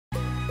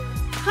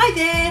Hi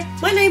there,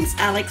 my name's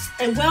Alex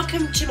and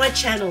welcome to my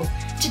channel.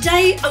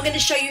 Today I'm going to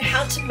show you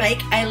how to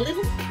make a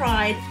little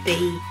pride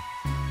bee.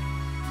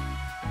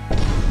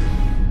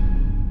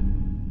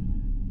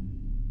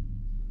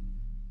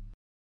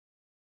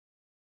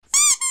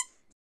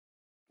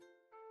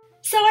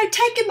 So I've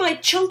taken my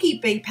chunky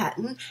bee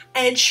pattern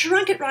and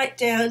shrunk it right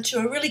down to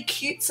a really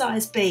cute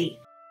size bee.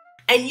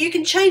 And you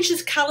can change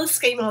this colour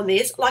scheme on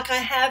this like I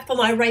have for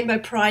my rainbow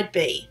pride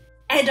bee.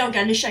 And I'm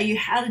going to show you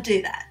how to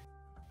do that.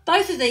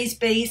 Both of these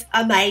bees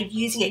are made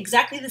using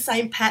exactly the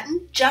same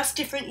pattern, just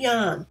different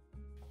yarn.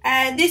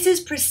 And this is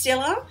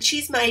Priscilla.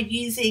 She's made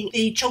using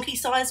the chunky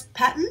size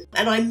pattern,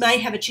 and I may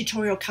have a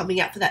tutorial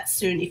coming up for that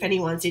soon if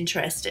anyone's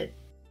interested.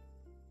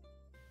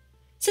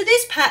 So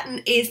this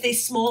pattern is the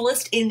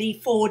smallest in the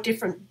 4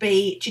 different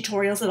bee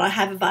tutorials that I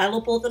have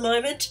available at the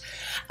moment.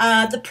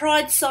 The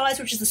pride size,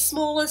 which is the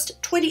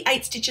smallest,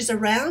 28 stitches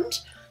around.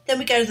 Then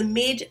we go to the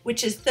mid,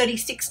 which is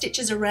 36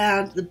 stitches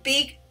around. The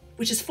big,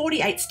 which is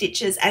 48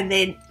 stitches, and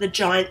then the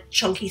giant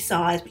chunky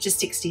size, which is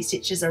 60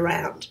 stitches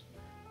around.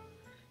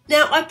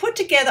 Now I put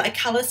together a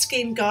colour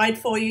scheme guide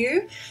for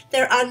you.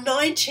 There are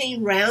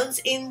 19 rounds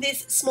in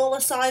this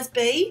smaller size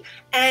bee,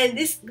 and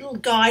this little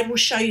guide will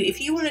show you if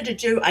you wanted to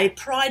do a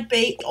pride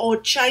bee or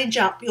change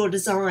up your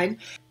design.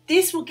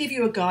 This will give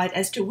you a guide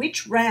as to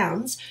which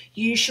rounds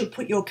you should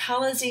put your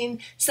colours in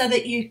so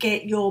that you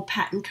get your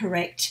pattern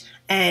correct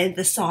and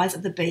the size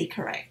of the bee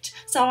correct.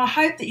 So I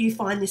hope that you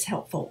find this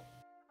helpful.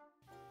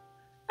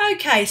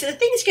 Okay, so the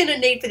things you're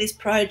going to need for this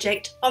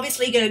project,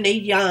 obviously you're going to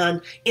need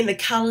yarn in the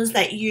colours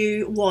that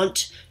you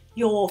want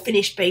your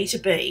finished bee to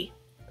be.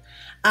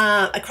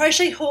 A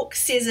crochet hook,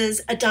 scissors,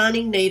 a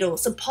darning needle,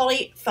 some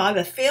poly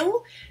fibre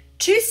fill,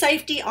 2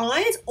 safety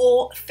eyes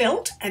or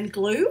felt and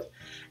glue,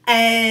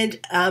 and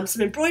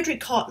some embroidery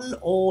cotton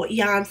or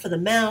yarn for the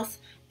mouth,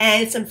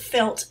 and some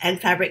felt and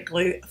fabric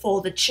glue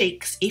for the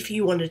cheeks if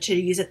you wanted to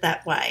use it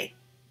that way.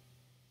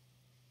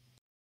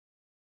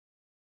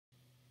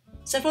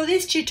 So for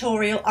this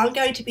tutorial, I'm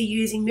going to be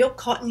using milk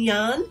cotton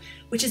yarn,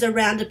 which is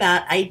around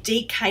about a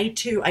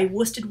DK2, a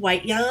worsted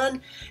weight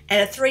yarn,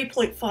 and a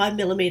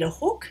 3.5mm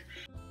hook.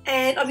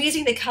 And I'm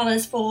using the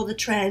colours for the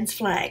trans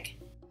flag.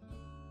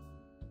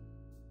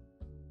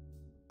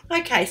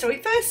 Okay, so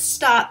we first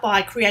start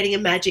by creating a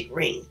magic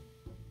ring.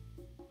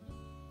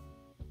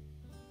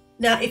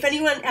 Now, if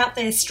anyone out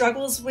there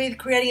struggles with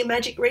creating a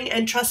magic ring,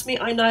 and trust me,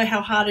 I know how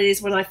hard it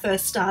is when I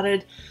first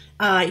started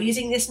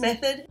using this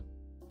method.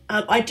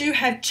 I do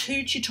have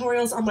 2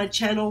 tutorials on my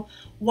channel.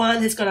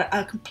 One has got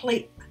a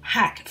complete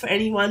hack for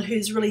anyone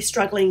who's really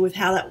struggling with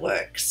how that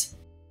works.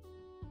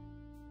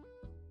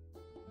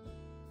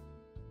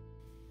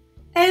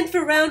 And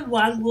for round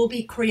 1, we'll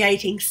be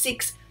creating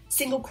 6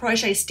 single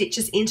crochet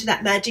stitches into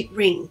that magic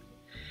ring.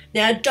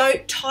 Now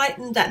don't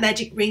tighten that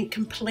magic ring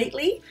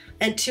completely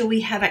until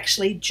we have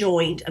actually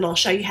joined, and I'll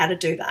show you how to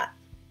do that.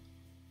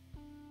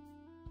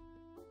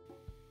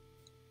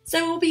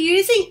 So we'll be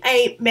using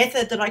a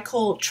method that I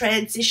call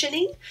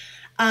transitioning,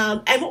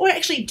 and what we're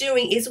actually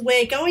doing is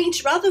we're going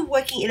to, rather than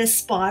working in a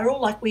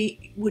spiral like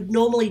we would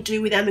normally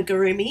do with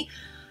amigurumi,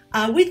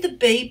 with the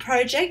bee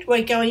project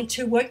we're going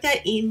to work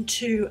that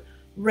into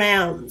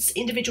rounds,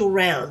 individual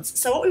rounds.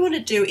 So what we want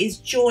to do is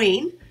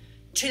join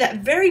to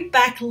that very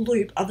back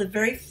loop of the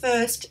very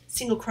first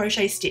single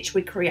crochet stitch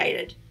we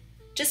created,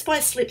 just by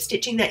slip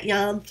stitching that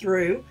yarn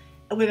through,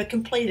 and we've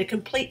completed a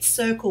complete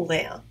circle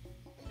there.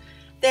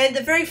 Then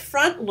the very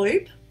front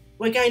loop,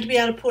 we're going to be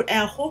able to put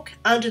our hook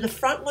under the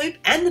front loop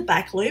and the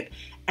back loop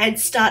and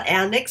start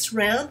our next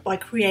round by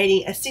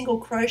creating a single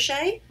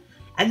crochet.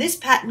 And this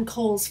pattern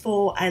calls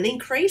for an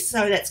increase,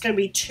 so that's going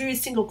to be 2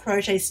 single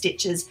crochet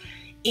stitches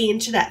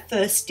into that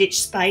first stitch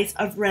space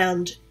of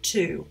round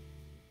 2.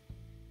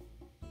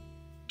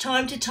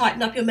 Time to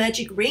tighten up your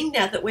magic ring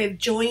now that we've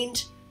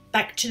joined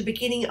back to the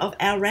beginning of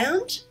our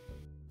round.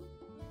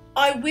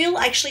 I will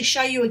actually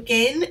show you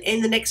again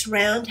in the next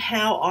round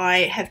how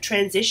I have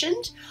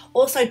transitioned.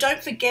 Also,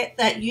 don't forget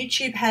that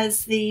YouTube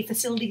has the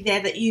facility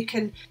there that you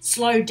can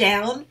slow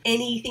down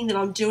anything that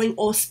I'm doing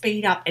or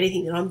speed up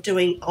anything that I'm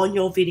doing on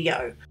your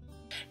video.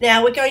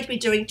 Now we're going to be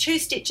doing 2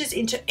 stitches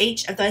into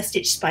each of those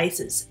stitch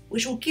spaces,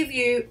 which will give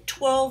you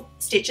 12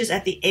 stitches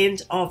at the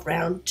end of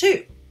round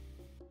 2.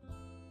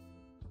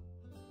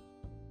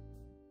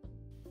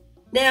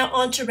 Now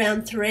on to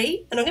round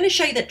 3, and I'm going to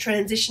show you that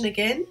transition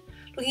again.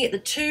 Looking at the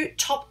 2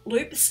 top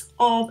loops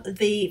of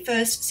the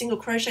first single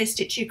crochet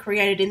stitch you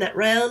created in that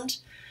round.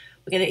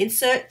 We're going to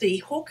insert the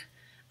hook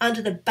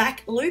under the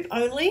back loop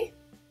only,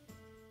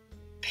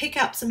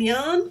 pick up some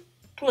yarn,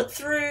 pull it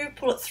through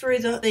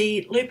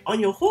the loop on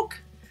your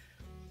hook,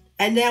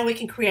 and now we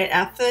can create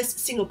our first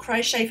single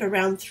crochet for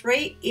round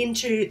 3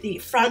 into the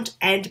front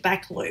and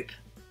back loop.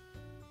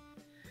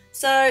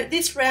 So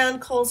this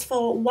round calls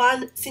for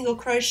 1 single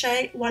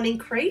crochet, 1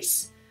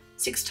 increase,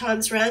 6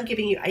 times round,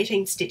 giving you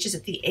 18 stitches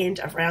at the end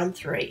of round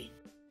 3.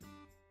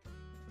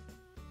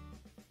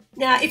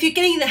 Now, if you're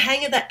getting the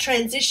hang of that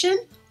transition,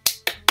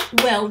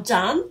 well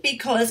done,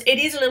 because it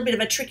is a little bit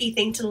of a tricky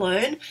thing to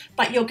learn,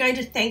 but you're going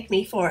to thank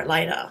me for it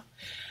later.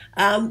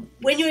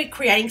 When you're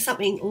creating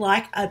something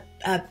like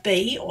a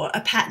bee or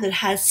a pattern that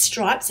has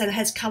stripes and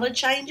has colour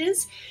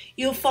changes,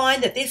 you'll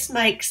find that this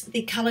makes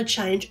the colour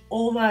change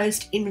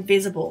almost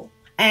invisible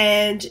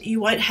and you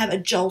won't have a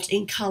jolt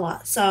in colour.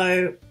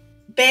 So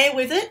bear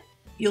with it,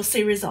 you'll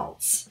see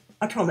results,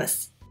 I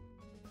promise.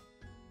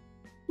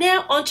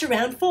 Now on to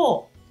round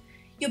 4.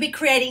 You'll be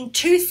creating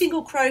 2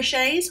 single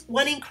crochets,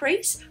 1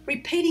 increase,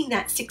 repeating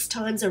that 6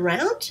 times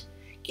around,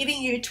 giving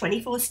you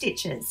 24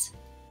 stitches.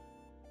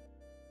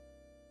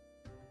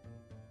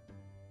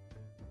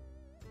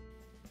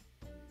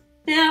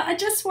 Now, I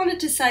just wanted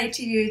to say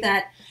to you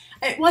that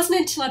it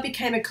wasn't until I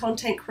became a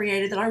content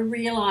creator that I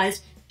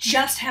realised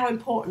just how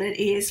important it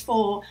is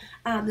for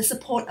the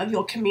support of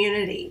your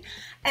community.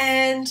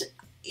 And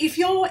if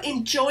you're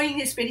enjoying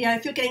this video,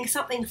 if you're getting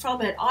something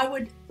from it, I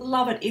would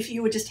love it if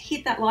you would just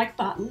hit that like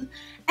button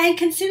and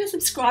consider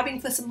subscribing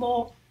for some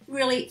more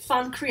really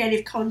fun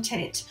creative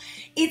content.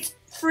 It's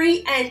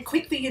free and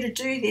quick for you to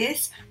do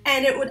this,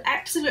 and it would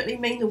absolutely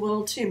mean the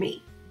world to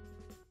me.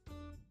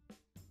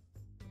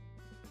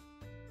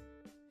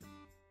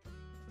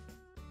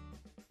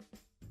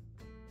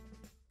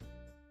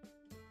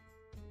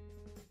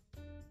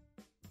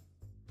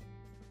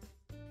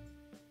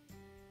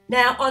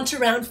 Now on to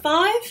round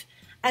 5,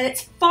 and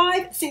it's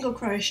 5 single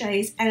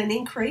crochets and an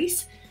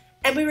increase,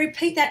 and we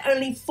repeat that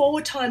only 4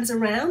 times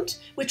around,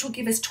 which will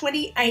give us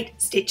 28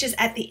 stitches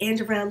at the end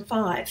of round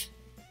 5.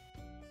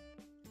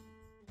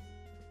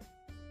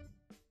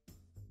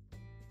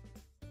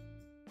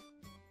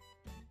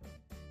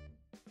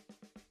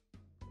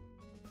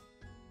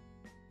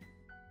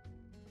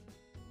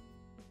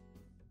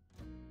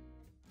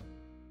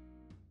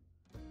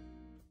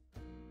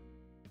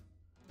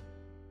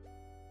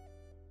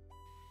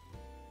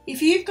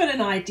 If you've got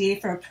an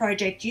idea for a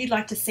project you'd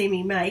like to see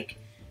me make,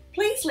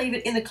 please leave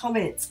it in the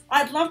comments.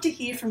 I'd love to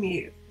hear from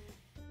you.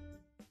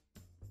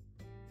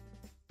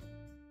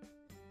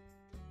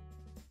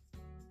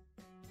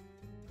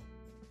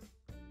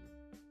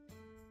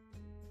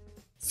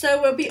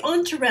 So we'll be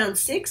on to round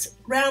 6.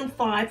 Round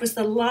 5 was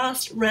the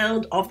last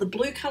round of the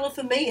blue colour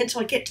for me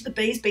until I get to the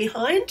bees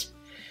behind.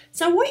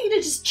 So I want you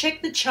to just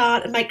check the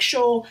chart and make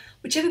sure,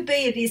 whichever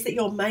bee it is that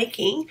you're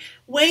making,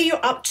 where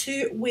you're up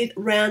to with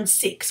round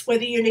 6,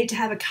 whether you need to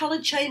have a colour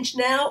change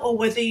now or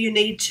whether you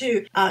need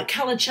to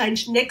colour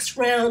change next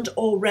round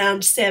or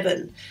round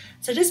 7.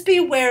 So just be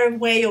aware of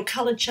where your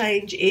colour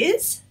change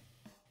is.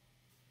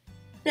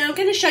 Now I'm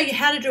going to show you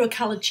how to do a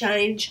colour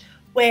change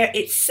where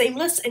it's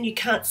seamless and you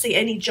can't see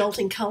any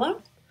jolting colour.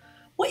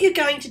 What you're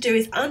going to do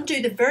is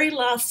undo the very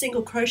last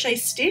single crochet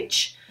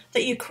stitch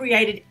that you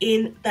created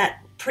in that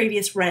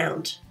previous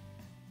round.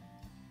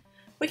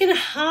 We're going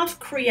to half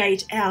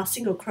create our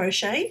single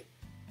crochet.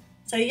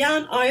 So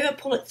yarn over,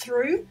 pull it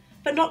through,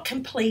 but not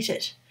complete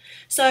it.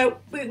 So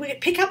we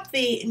pick up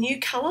the new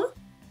colour,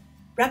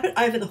 wrap it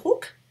over the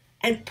hook,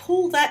 and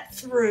pull that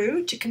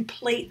through to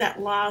complete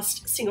that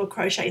last single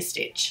crochet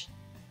stitch.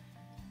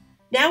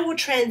 Now we'll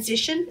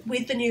transition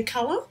with the new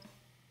colour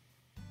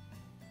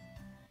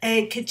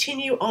and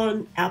continue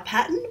on our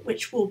pattern,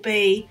 which will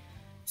be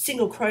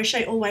single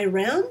crochet all the way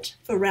around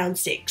for round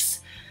 6.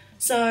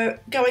 So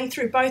going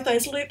through both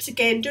those loops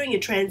again, doing your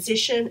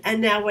transition,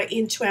 and now we're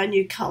into our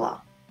new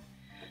colour.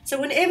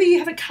 So whenever you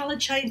have a colour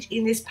change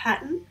in this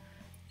pattern,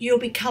 you'll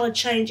be colour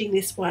changing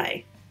this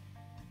way.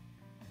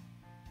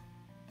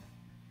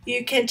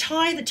 You can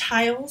tie the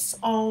tails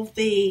of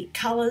the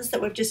colours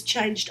that we've just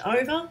changed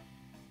over.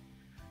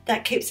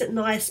 That keeps it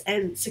nice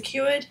and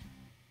secured.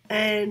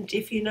 And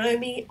if you know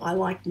me, I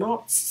like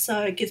knots,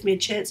 so it gives me a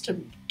chance to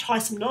tie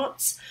some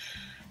knots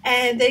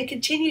and then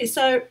continue.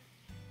 So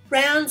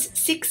rounds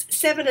 6,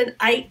 7 and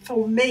 8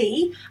 for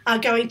me are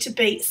going to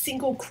be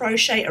single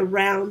crochet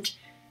around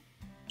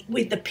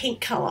with the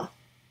pink colour.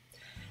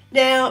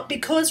 Now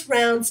because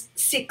rounds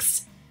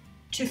 6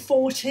 to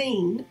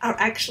 14 are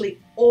actually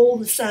all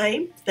the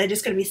same, they're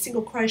just going to be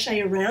single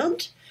crochet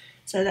around.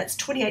 So that's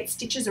 28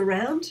 stitches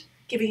around,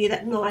 giving you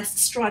that nice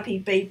stripy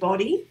bee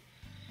body.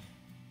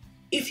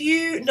 If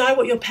you know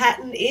what your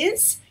pattern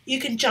is, you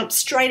can jump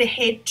straight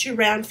ahead to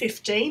round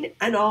 15,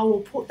 and I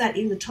will put that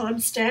in the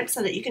timestamp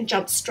so that you can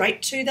jump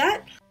straight to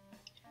that.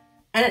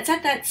 And it's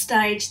at that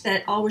stage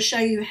that I will show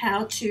you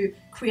how to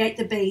create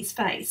the bee's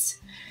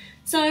face.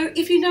 So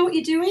if you know what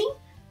you're doing,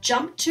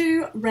 jump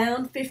to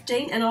round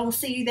 15 and I will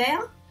see you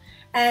there.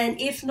 And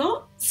if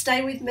not,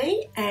 stay with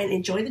me and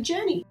enjoy the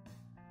journey.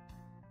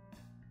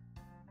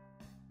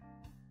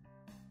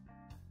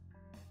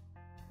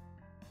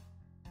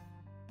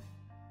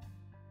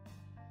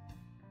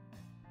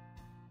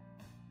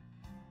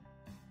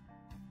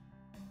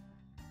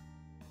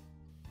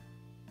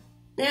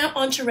 Now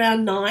on to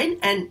round 9,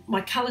 and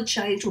my colour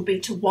change will be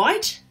to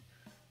white.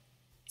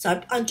 So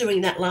I'm undoing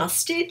that last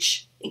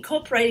stitch,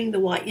 incorporating the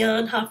white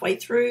yarn halfway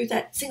through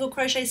that single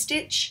crochet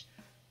stitch,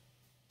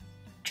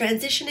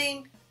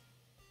 transitioning,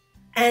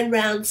 and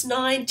rounds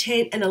 9,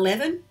 10 and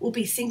 11 will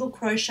be single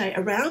crochet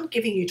around,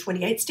 giving you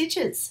 28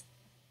 stitches.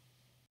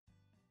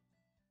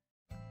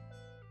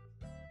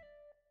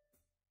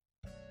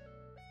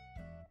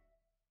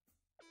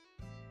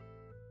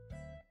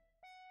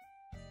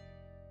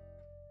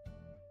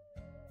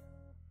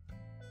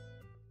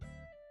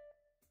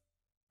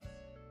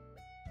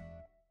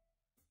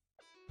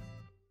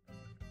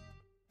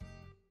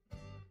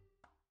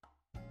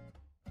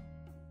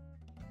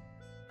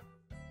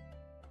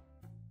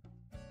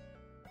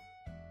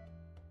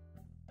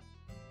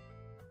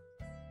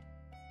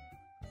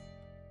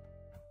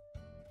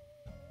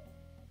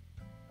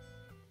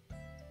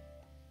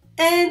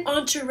 And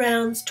onto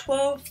rounds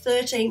 12,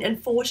 13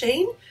 and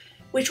 14,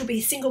 which will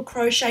be single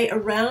crochet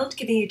around,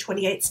 giving you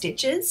 28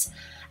 stitches.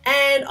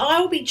 And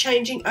I will be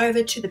changing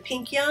over to the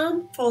pink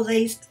yarn for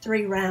these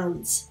 3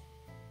 rounds.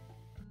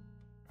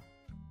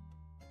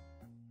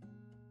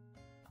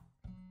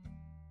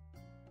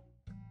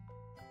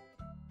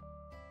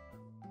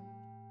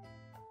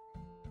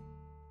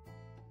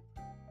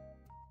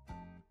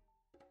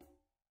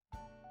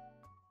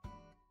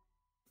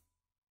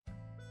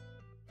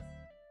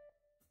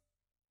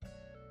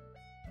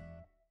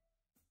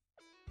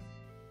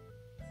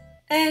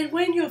 And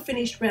when you're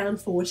finished round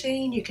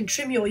 14, you can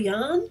trim your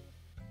yarn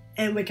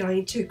and we're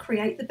going to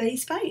create the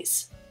bee's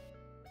face.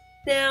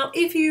 Now,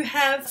 if you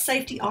have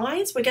safety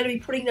eyes, we're going to be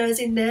putting those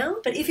in now,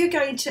 but if you're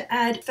going to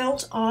add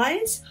felt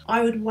eyes,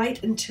 I would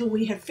wait until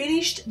we have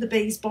finished the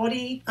bee's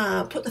body,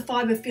 put the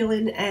fibre fill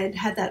in and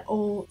have that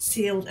all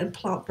sealed and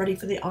plump, ready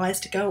for the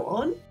eyes to go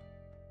on.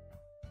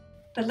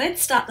 But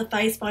let's start the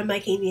face by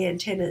making the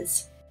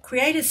antennas.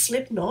 Create a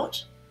slip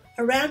knot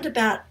around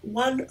about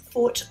 1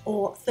 foot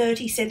or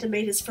 30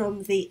 centimetres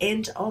from the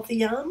end of the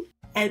yarn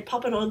and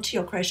pop it onto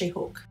your crochet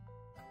hook.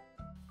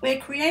 We're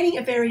creating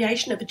a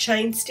variation of a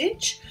chain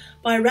stitch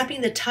by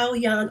wrapping the tail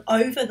yarn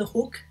over the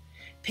hook,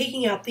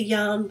 picking up the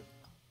yarn,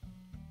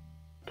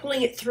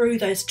 pulling it through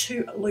those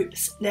 2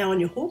 loops now on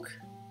your hook,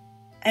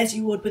 as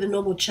you would with a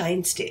normal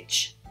chain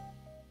stitch.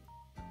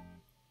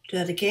 Do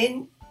that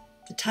again,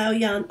 the tail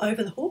yarn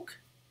over the hook,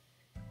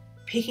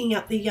 picking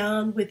up the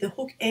yarn with the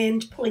hook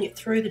end, pulling it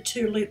through the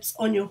 2 loops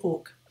on your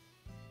hook.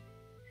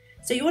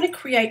 So you want to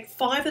create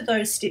 5 of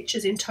those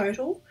stitches in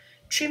total,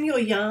 trim your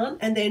yarn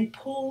and then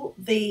pull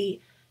the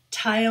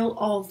tail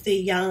of the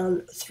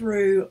yarn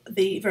through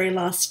the very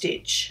last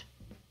stitch.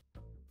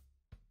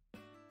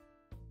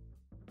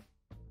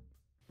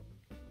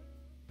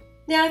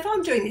 Now, if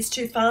I'm doing this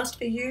too fast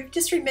for you,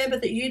 just remember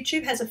that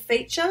YouTube has a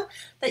feature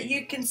that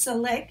you can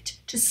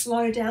select to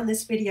slow down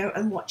this video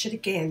and watch it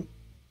again.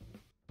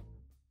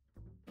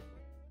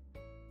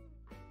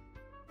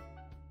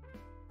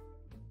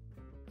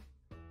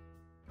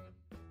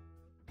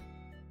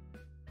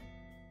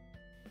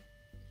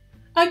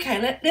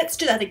 Okay, let's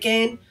do that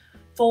again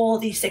for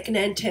the second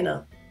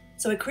antenna.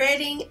 So we're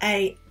creating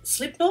a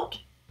slip knot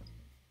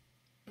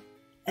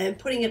and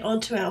putting it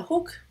onto our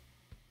hook,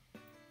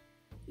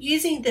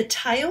 using the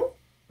tail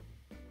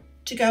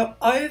to go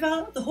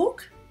over the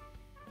hook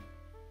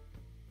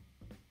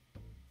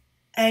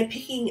and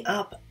picking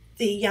up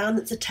the yarn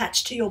that's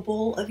attached to your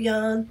ball of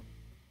yarn,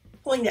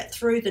 pulling that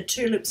through the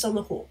 2 loops on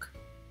the hook.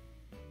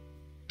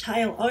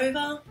 Tail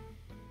over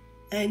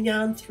and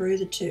yarn through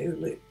the 2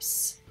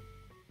 loops.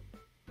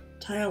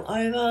 Tail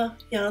over,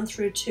 yarn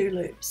through 2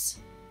 loops.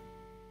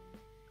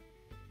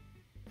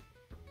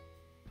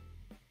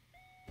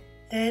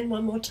 And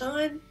one more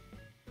time.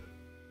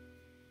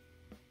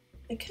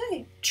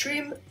 Okay,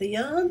 trim the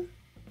yarn,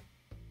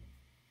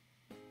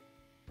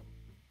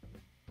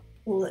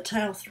 pull the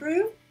tail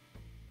through,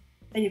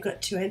 and you've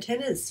got 2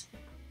 antennas.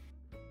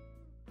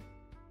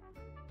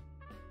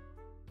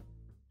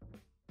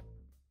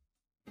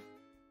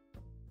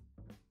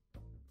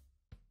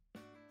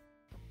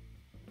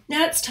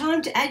 Now it's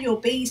time to add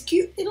your bee's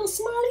cute little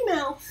smiley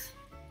mouth.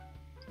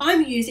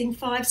 I'm using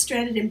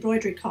 5-stranded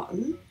embroidery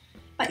cotton,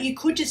 but you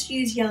could just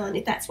use yarn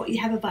if that's what you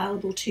have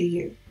available to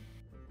you.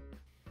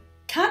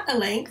 Cut a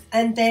length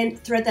and then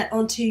thread that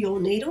onto your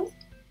needle.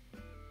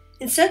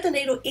 Insert the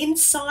needle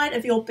inside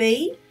of your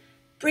bee,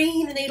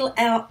 bringing the needle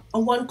out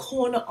on one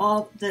corner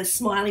of the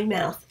smiley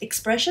mouth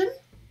expression,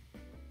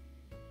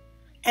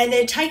 and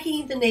then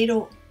taking the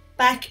needle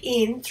back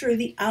in through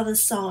the other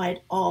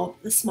side of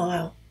the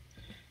smile.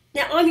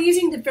 Now I'm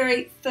using the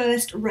very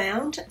first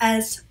round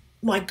as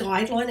my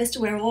guideline as to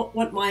where I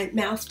want my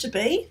mouth to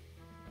be.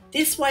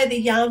 This way the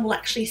yarn will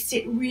actually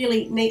sit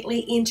really neatly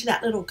into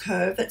that little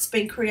curve that's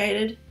been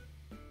created.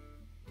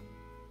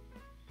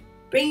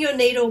 Bring your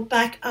needle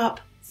back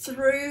up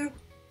through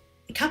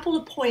a couple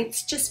of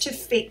points just to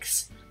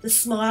fix the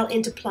smile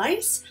into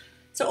place.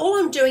 So all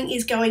I'm doing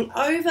is going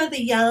over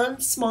the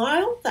yarn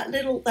smile, that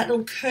little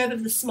curve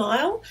of the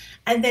smile,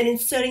 and then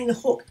inserting the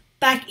hook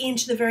back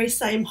into the very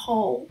same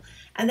hole,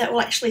 and that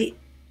will actually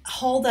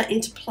hold that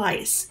into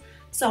place.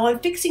 So I'm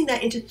fixing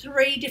that into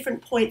 3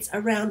 different points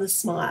around the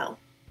smile.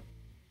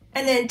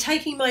 And then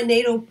taking my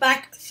needle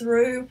back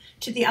through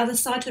to the other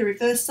side, to the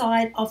reverse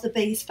side of the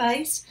bee's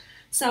face,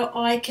 so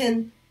I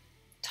can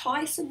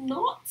tie some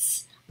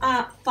knots,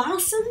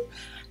 fasten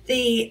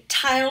the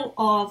tail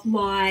of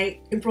my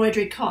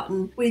embroidery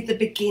cotton with the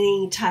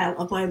beginning tail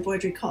of my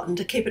embroidery cotton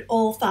to keep it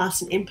all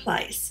fastened in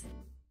place.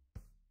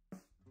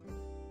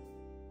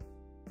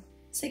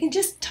 So you can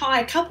just tie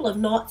a couple of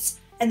knots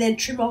and then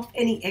trim off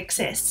any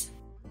excess.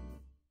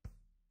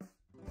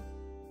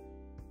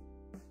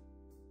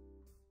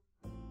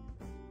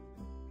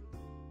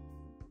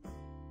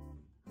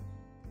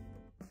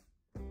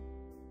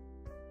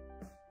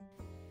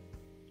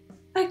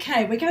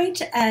 Okay, we're going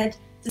to add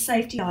the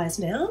safety eyes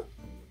now.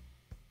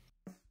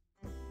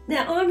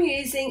 Now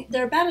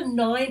they're about a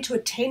 9 to a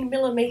 10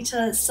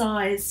 millimeter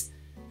size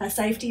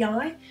safety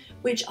eye.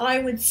 which I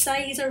would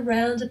say is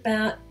around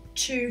about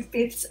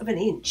 2/5 of an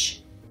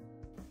inch.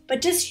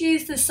 But just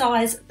use the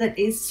size that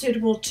is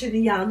suitable to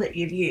the yarn that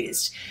you've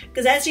used,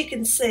 because as you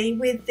can see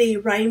with the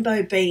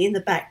rainbow bee in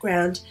the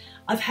background,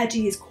 I've had to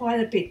use quite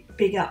a bit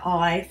bigger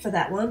eye for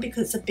that one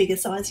because it's a bigger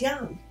size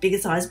yarn, bigger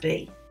size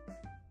bee.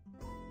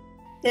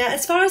 Now,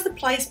 as far as the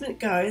placement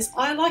goes,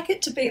 I like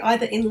it to be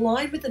either in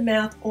line with the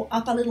mouth or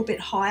up a little bit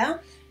higher.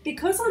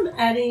 Because I'm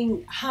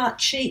adding heart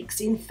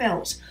cheeks in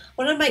felt,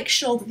 I want to make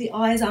sure that the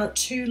eyes aren't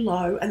too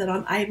low and that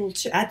I'm able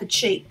to add the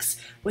cheeks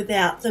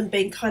without them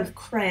being kind of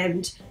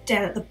crammed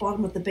down at the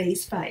bottom of the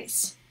bee's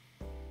face.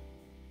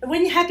 And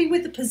when you're happy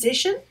with the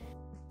position,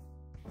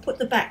 put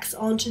the backs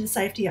onto the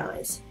safety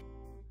eyes.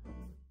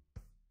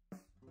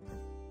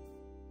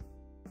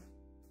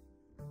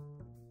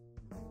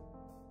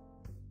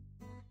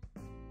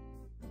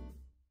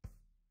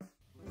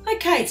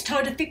 Okay, it's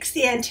time to fix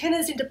the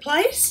antennas into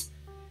place.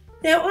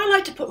 Now I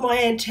like to put my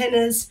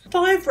antennas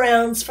 5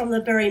 rounds from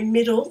the very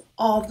middle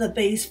of the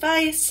bee's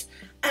face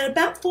and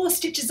about 4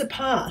 stitches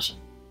apart.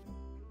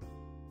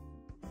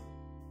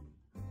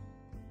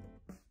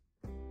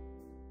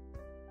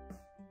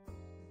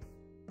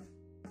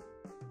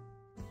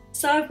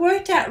 So I've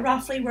worked out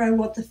roughly where I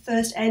want the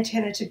first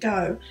antenna to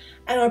go,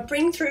 and I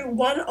bring through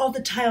one of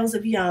the tails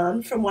of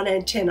yarn from one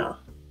antenna.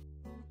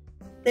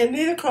 Then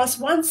move across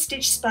 1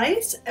 stitch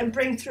space and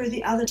bring through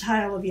the other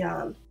tail of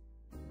yarn.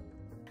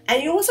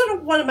 And you also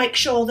want to make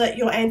sure that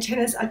your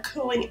antennas are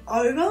curling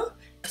over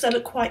because they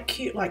look quite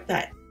cute like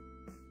that.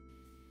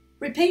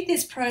 Repeat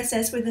this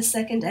process with the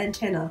second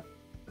antenna.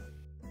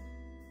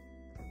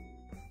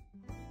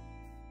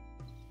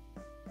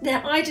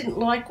 Now I didn't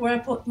like where I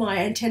put my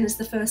antennas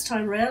the first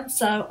time round,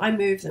 so I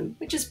moved them,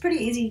 which is pretty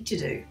easy to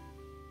do.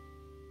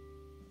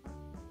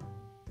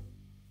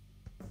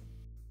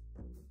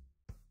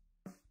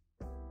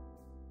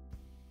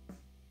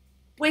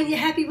 When you're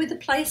happy with the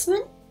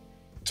placement,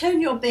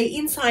 turn your bee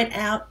inside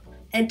out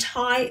and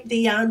tie the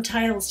yarn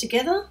tails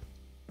together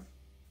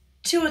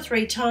 2 or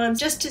 3 times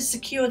just to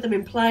secure them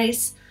in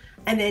place,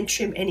 and then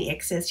trim any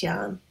excess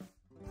yarn.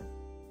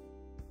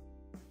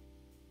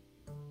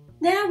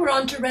 Now we're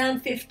on to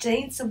round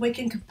 15, so we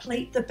can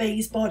complete the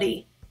bee's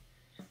body.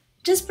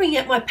 Just bring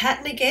out my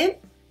pattern again.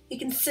 You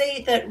can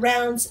see that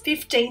rounds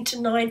 15 to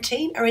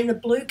 19 are in the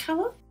blue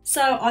colour,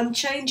 so I'm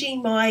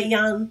changing my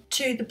yarn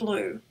to the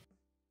blue.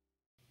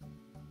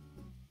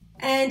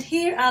 And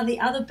here are the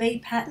other bee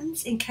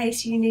patterns in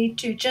case you need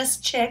to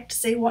just check to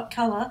see what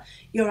colour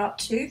you're up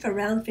to for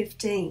round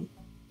 15.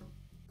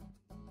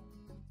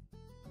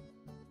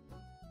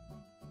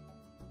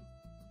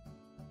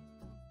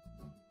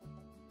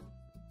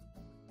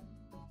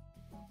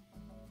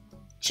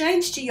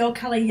 Change to your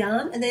colour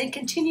yarn and then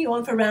continue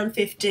on for round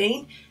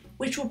 15,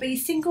 which will be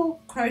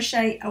single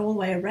crochet all the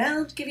way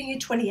around, giving you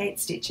 28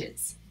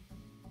 stitches.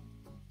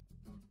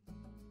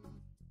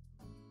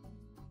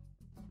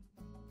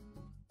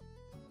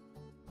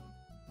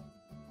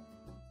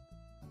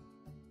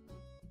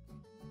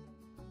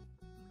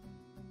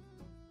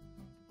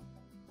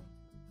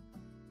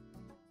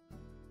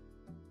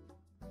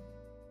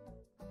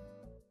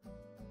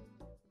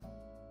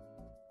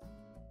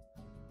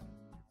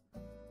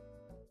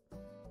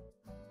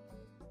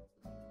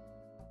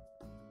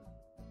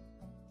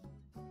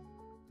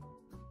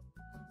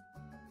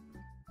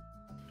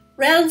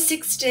 Round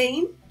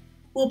 16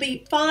 will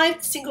be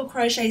 5 single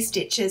crochet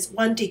stitches,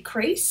 1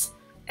 decrease,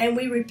 and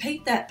we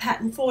repeat that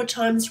pattern 4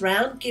 times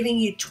round, giving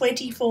you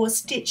 24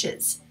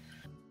 stitches.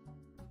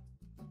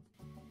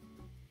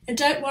 And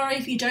don't worry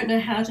if you don't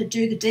know how to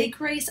do the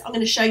decrease. I'm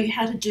going to show you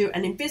how to do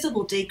an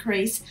invisible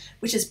decrease,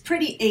 which is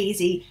pretty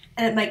easy,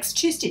 and it makes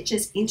 2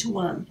 stitches into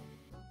 1.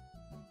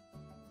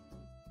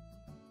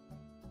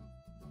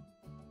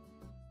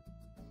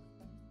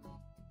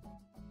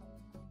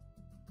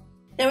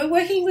 Now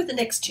we're working with the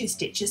next 2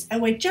 stitches, and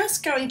we're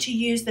just going to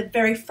use the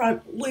very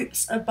front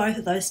loops of both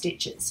of those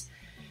stitches.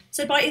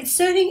 So by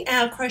inserting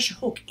our crochet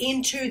hook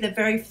into the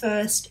very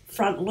first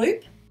front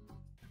loop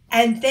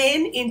and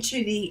then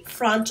into the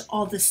front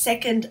of the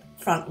second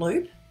front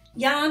loop,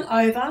 yarn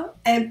over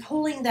and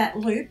pulling that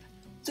loop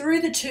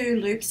through the 2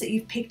 loops that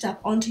you've picked up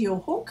onto your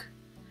hook,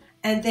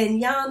 and then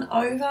yarn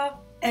over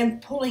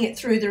and pulling it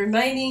through the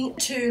remaining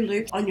 2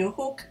 loops on your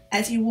hook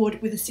as you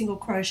would with a single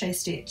crochet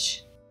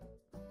stitch.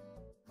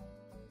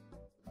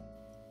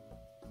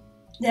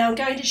 Now I'm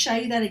going to show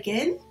you that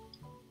again.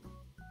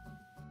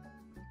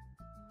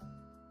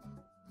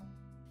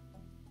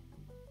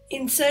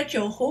 Insert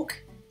your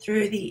hook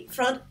through the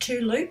front 2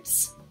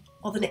 loops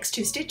of the next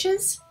 2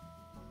 stitches,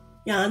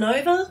 yarn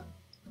over,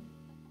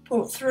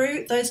 pull it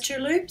through those 2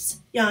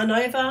 loops, yarn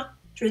over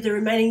through the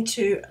remaining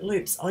 2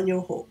 loops on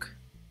your hook.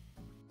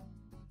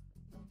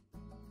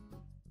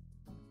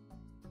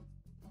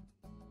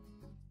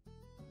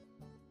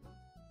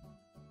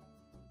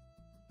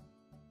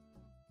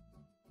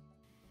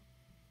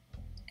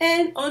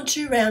 And on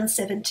to round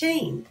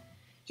 17.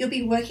 You'll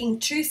be working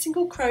 2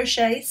 single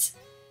crochets,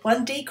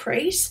 1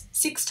 decrease,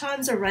 6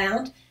 times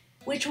around,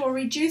 which will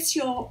reduce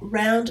your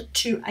round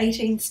to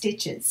 18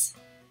 stitches.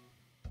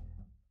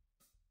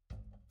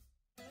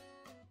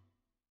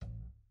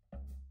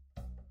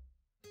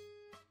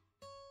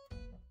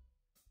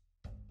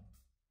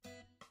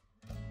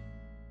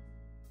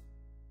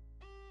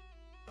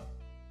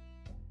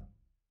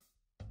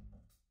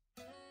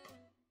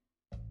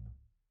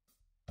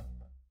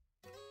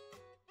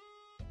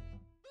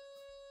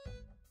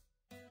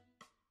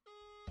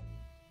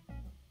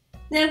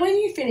 Now when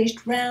you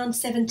finished round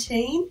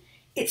 17,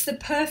 it's the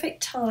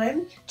perfect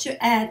time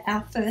to add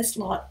our first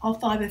lot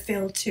of fibre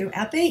fill to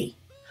our bee,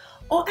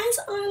 or as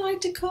I like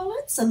to call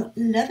it, some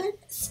lovin'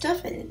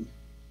 stuffin'.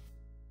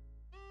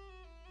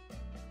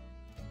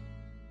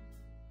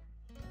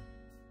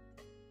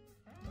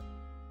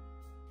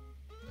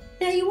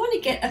 Now you want to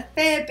get a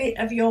fair bit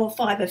of your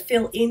fibre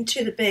fill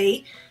into the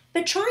bee,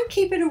 but try and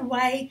keep it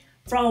away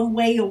from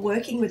where you're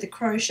working with the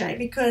crochet,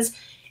 because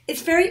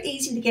it's very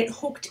easy to get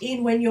hooked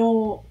in when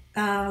you're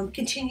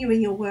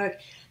continuing your work.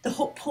 The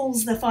hook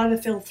pulls the fibre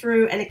fill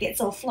through and it gets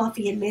all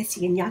fluffy and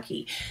messy and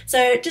yucky.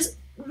 So just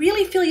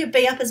really fill your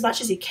bee up as much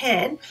as you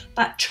can,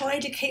 but try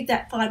to keep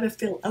that fibre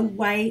fill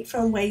away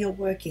from where you're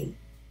working.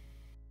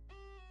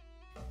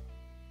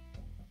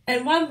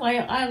 And one way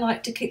I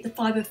like to keep the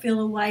fibre fill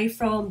away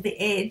from the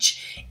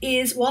edge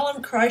is while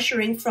I'm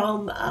crocheting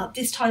from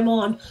this time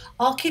on,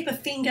 I'll keep a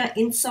finger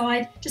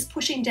inside, just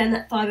pushing down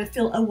that fibre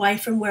fill away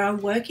from where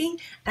I'm working,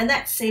 and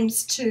that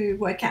seems to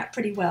work out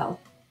pretty well.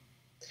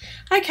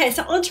 Okay,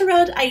 so on to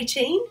round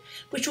 18,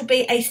 which will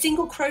be a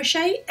single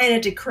crochet and a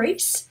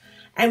decrease,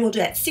 and we'll do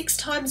that 6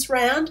 times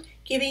round,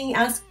 giving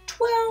us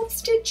 12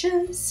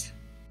 stitches.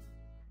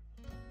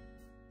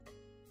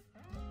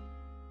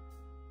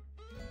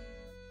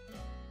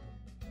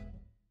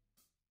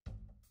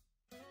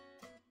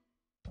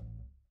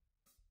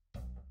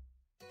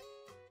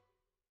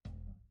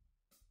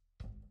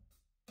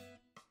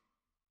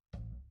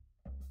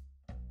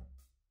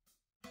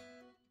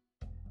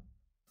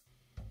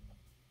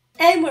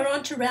 And we're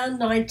on to round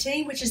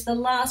 19, which is the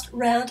last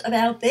round of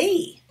our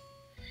bee.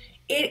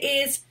 It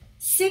is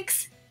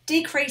 6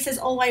 decreases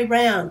all the way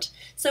round.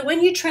 So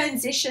when you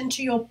transition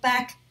to your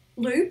back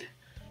loop,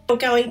 you're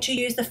going to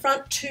use the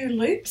front 2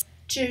 loops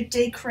to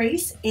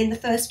decrease in the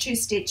first 2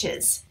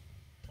 stitches.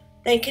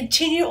 Then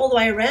continue all the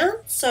way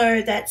around,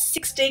 so that's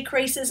 6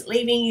 decreases,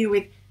 leaving you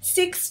with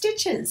 6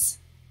 stitches.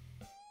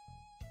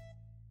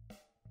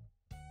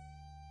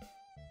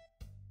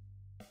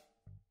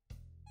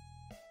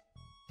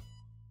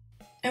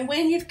 And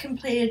when you've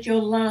completed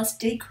your last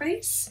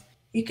decrease,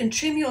 you can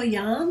trim your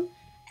yarn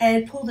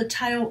and pull the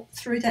tail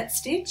through that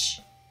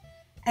stitch.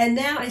 And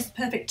now is the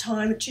perfect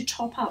time to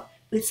top up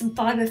with some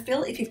fibre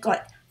fill. If you've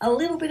got a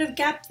little bit of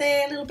gap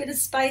there, a little bit of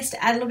space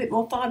to add a little bit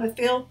more fibre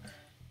fill,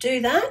 do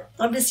that.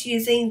 I'm just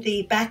using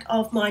the back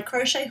of my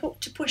crochet hook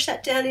to push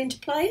that down into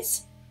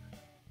place.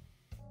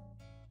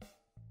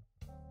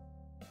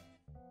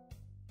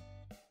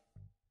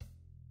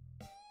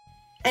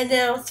 And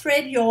now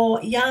thread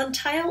your yarn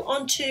tail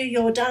onto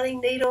your darning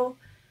needle,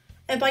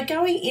 and by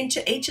going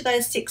into each of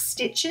those 6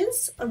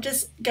 stitches, I'm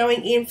just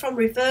going in from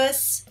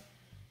reverse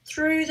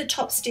through the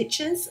top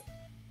stitches.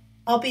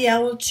 I'll be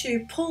able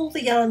to pull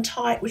the yarn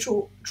tight, which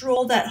will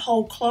draw that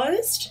hole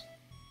closed.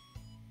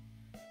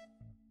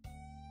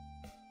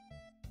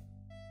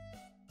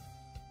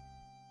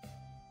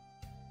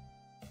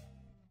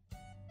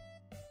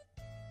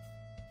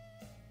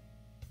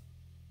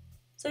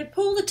 So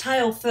pull the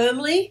tail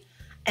firmly,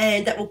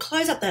 and that will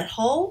close up that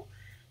hole.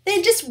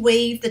 Then just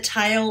weave the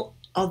tail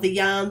of the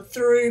yarn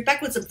through,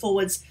 backwards and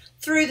forwards,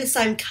 through the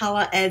same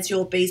colour as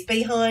your bee's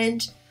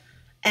behind.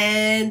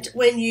 And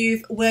when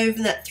you've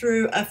woven that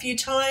through a few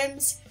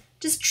times,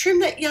 just trim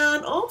that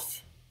yarn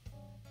off,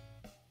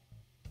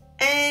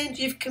 and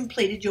you've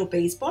completed your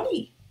bee's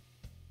body.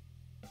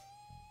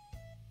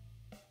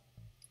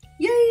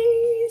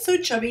 Yay! So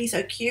chubby,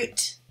 so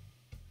cute.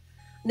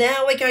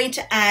 Now we're going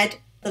to add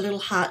the little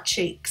heart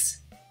cheeks.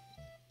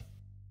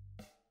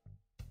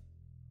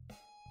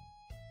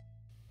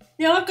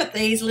 Now I've got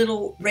these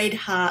little red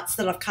hearts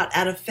that I've cut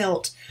out of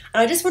felt,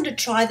 and I just want to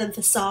try them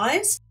for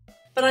size,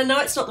 but I know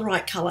it's not the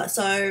right colour.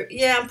 So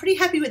yeah, I'm pretty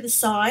happy with the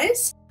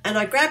size, and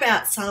I grab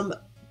out some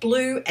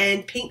blue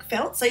and pink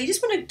felt. So you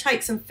just want to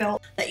take some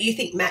felt that you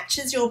think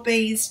matches your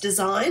bee's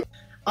design.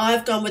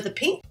 I've gone with the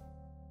pink,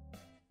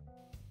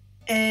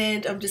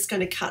 and I'm just going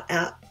to cut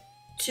out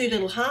 2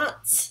 little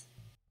hearts.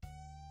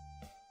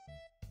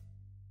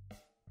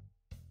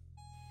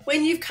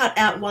 When you've cut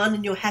out one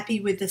and you're happy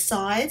with the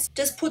size,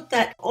 just put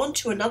that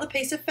onto another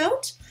piece of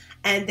felt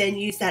and then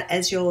use that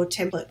as your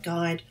template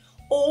guide.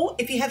 Or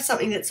if you have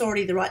something that's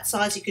already the right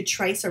size, you could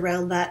trace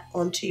around that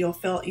onto your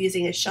felt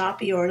using a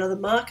Sharpie or another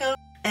marker,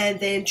 and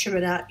then trim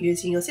it out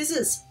using your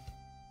scissors.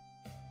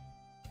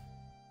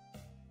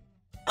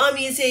 I'm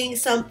using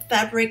some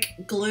fabric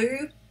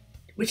glue,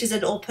 which is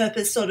an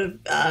all-purpose sort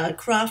of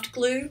craft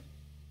glue.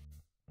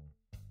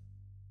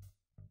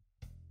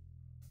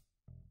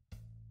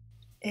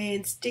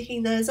 And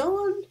sticking those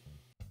on.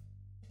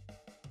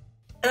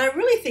 And I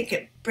really think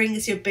it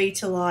brings your bee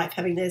to life,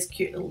 having those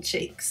cute little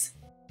cheeks.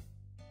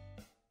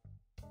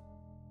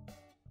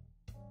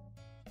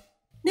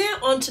 Now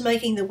on to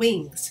making the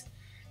wings.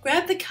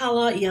 Grab the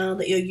colour yarn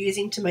that you're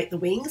using to make the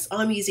wings.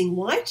 I'm using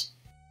white.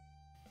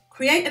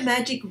 Create a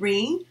magic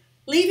ring,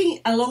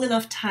 leaving a long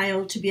enough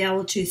tail to be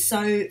able to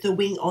sew the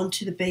wing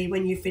onto the bee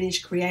when you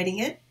finish creating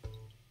it.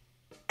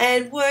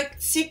 And work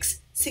 6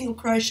 single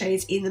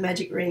crochets in the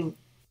magic ring.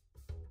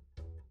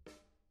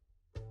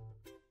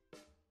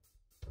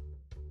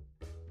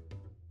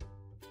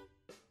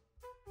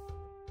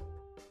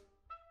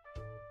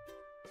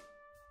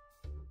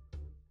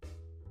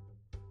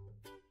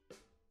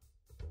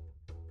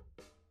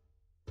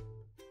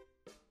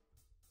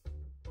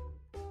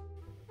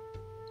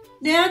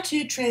 Now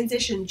to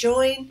transition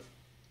join,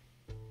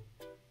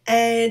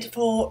 and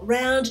for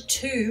round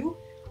 2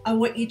 I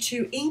want you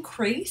to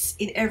increase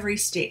in every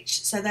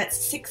stitch, so that's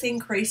 6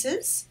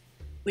 increases,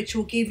 which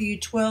will give you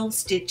 12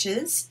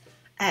 stitches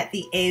at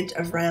the end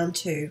of round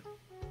 2.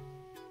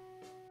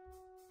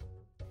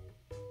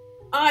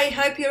 I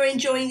hope you're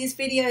enjoying this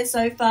video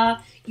so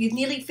far. You've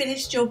nearly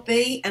finished your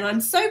bee and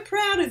I'm so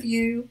proud of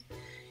you.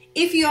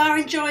 If you are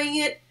enjoying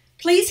it,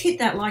 please hit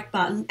that like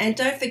button, and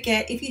don't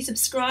forget, if you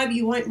subscribe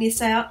you won't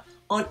miss out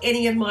on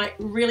any of my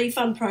really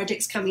fun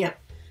projects coming up,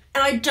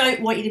 and I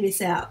don't want you to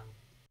miss out.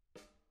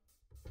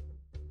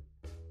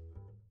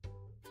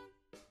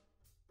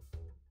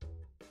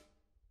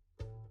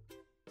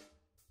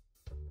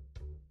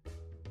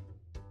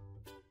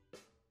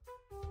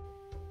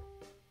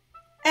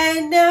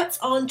 And now it's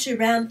on to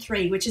round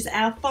 3, which is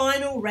our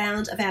final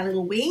round of our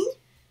little wing.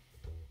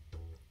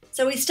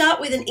 So we start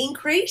with an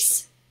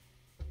increase,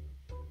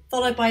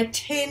 followed by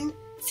 10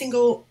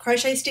 single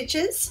crochet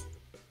stitches,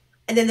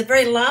 and then the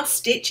very last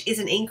stitch is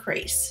an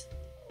increase.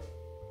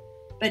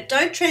 But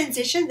don't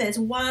transition, there's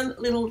one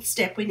little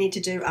step we need to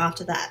do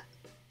after that.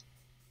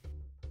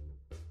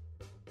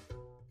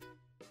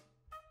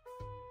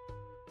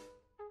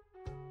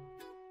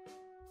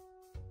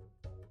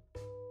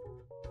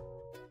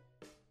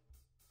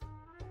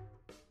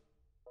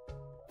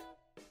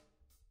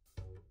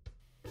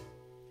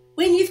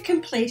 When you've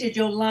completed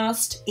your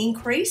last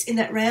increase in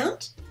that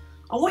round,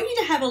 I want you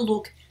to have a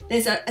look.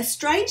 There's a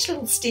strange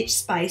little stitch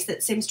space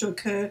that seems to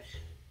occur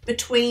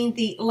between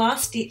the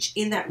last stitch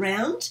in that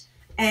round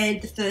and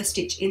the first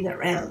stitch in that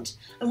round.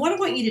 And what I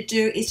want you to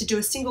do is to do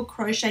a single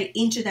crochet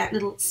into that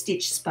little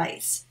stitch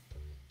space.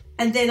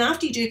 And then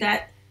after you do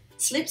that,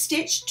 slip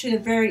stitch to the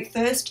very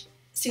first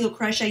single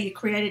crochet you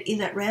created in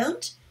that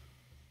round,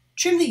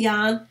 trim the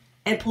yarn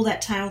and pull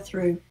that tail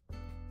through.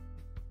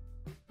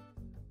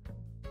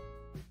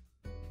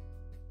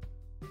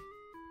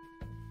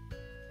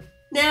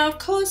 Now, of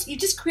course, you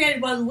just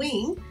created one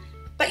wing,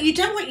 but you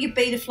don't want your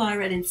bee to fly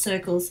around in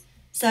circles,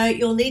 so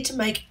you'll need to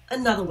make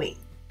another wing.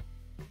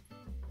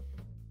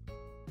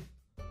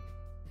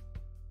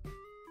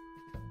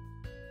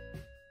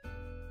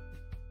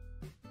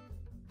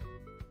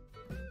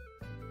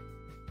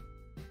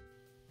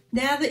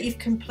 Now that you've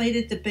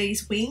completed the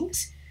bee's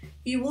wings,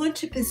 you want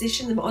to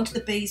position them onto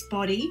the bee's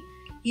body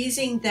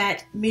using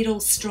that middle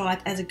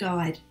stripe as a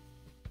guide.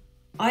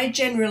 I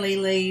generally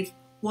leave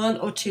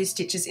 1 or 2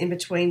 stitches in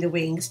between the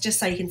wings, just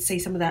so you can see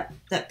some of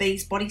that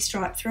bee's body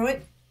stripe through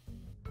it.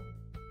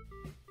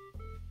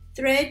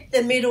 Thread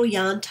the middle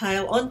yarn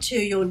tail onto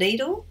your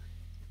needle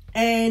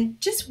and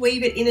just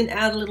weave it in and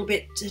out a little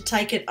bit to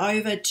take it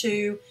over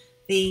to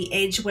the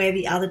edge where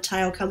the other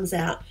tail comes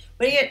out.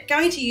 We're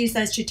going to use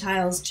those 2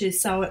 tails to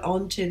sew it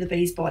onto the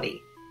bee's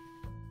body.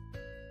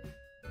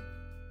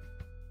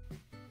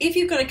 If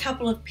you've got a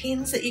couple of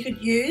pins that you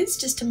could use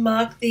just to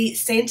mark the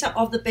centre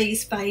of the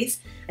bee's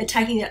face and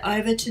taking it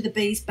over to the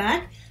bee's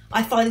back,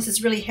 I find this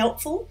is really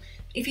helpful.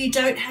 If you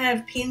don't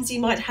have pins, you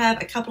might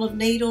have a couple of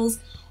needles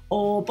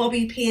or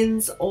bobby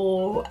pins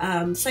or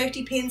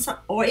safety pins,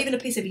 or even a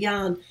piece of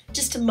yarn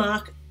just to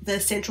mark the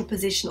central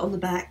position on the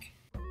back.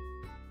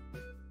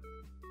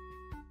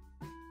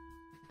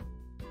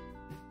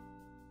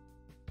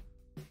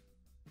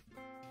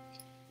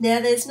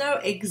 Now, there's no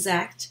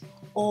exact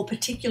or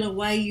particular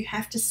way you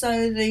have to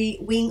sew the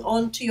wing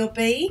onto your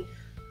bee.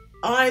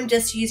 I'm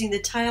just using the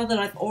tail that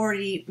I've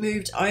already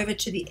moved over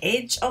to the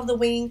edge of the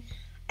wing,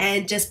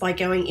 and just by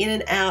going in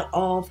and out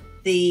of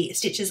the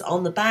stitches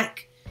on the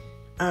back,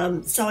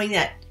 sewing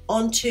that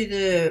onto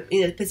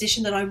the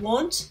position that I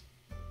want.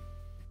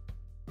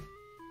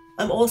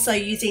 I'm also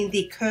using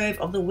the curve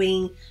of the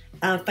wing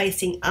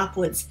facing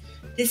upwards.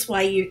 This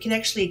way you can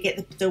actually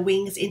get the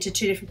wings into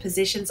 2 different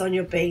positions on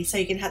your bee, so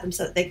you can have them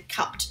so that they're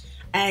cupped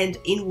and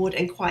inward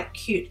and quite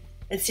cute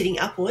and sitting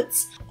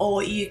upwards,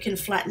 or you can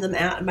flatten them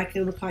out and make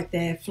them look like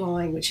they're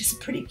flying, which is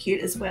pretty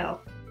cute as well.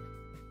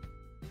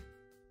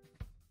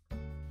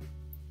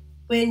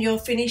 When you're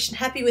finished and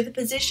happy with the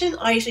position,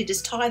 I usually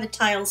just tie the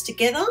tails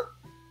together,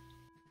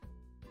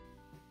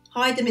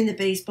 hide them in the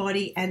bee's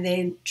body, and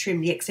then trim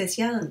the excess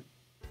yarn.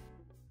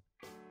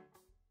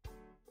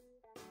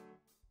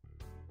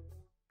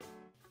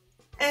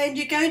 And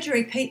you're going to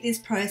repeat this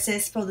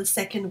process for the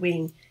second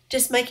wing,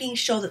 just making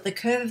sure that the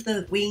curve of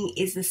the wing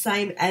is the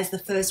same as the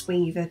first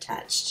wing you've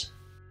attached.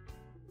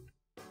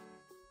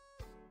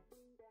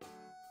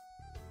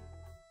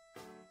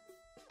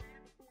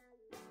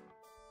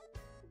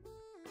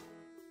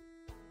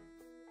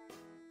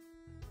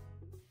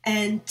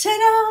 And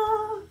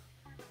ta-da!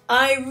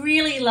 I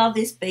really love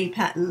this bee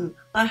pattern.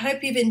 I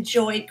hope you've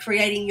enjoyed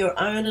creating your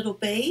own little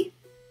bee.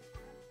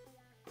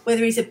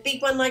 Whether he's a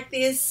big one like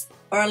this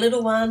or a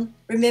little one,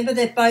 remember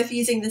they're both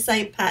using the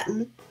same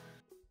pattern.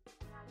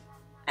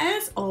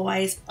 As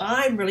always,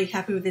 I'm really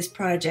happy with this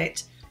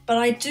project, but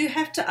I do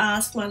have to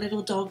ask my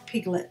little dog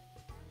Piglet.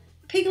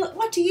 Piglet,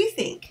 what do you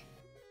think?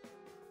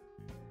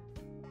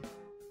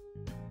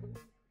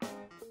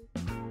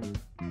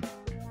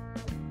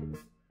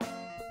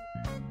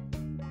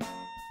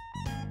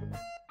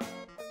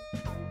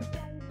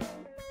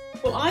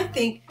 Well, I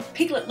think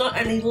Piglet not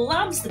only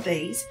loves the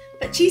bees,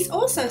 but she's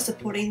also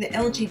supporting the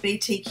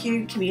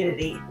LGBTQ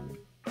community.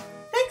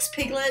 Thanks,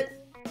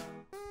 Piglet.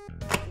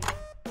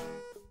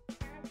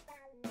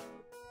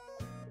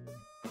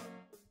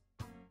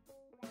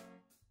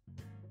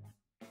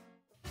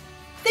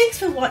 Thanks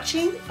for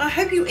watching. I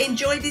hope you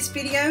enjoyed this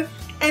video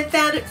and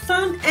found it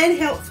fun and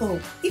helpful.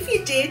 If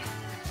you did,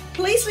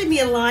 please leave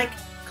me a like,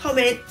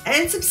 comment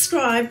and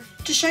subscribe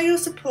to show your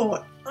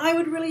support. I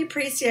would really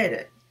appreciate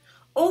it.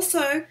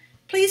 Also,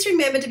 please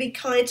remember to be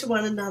kind to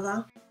one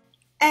another.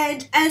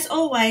 And as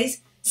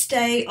always,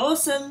 stay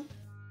awesome.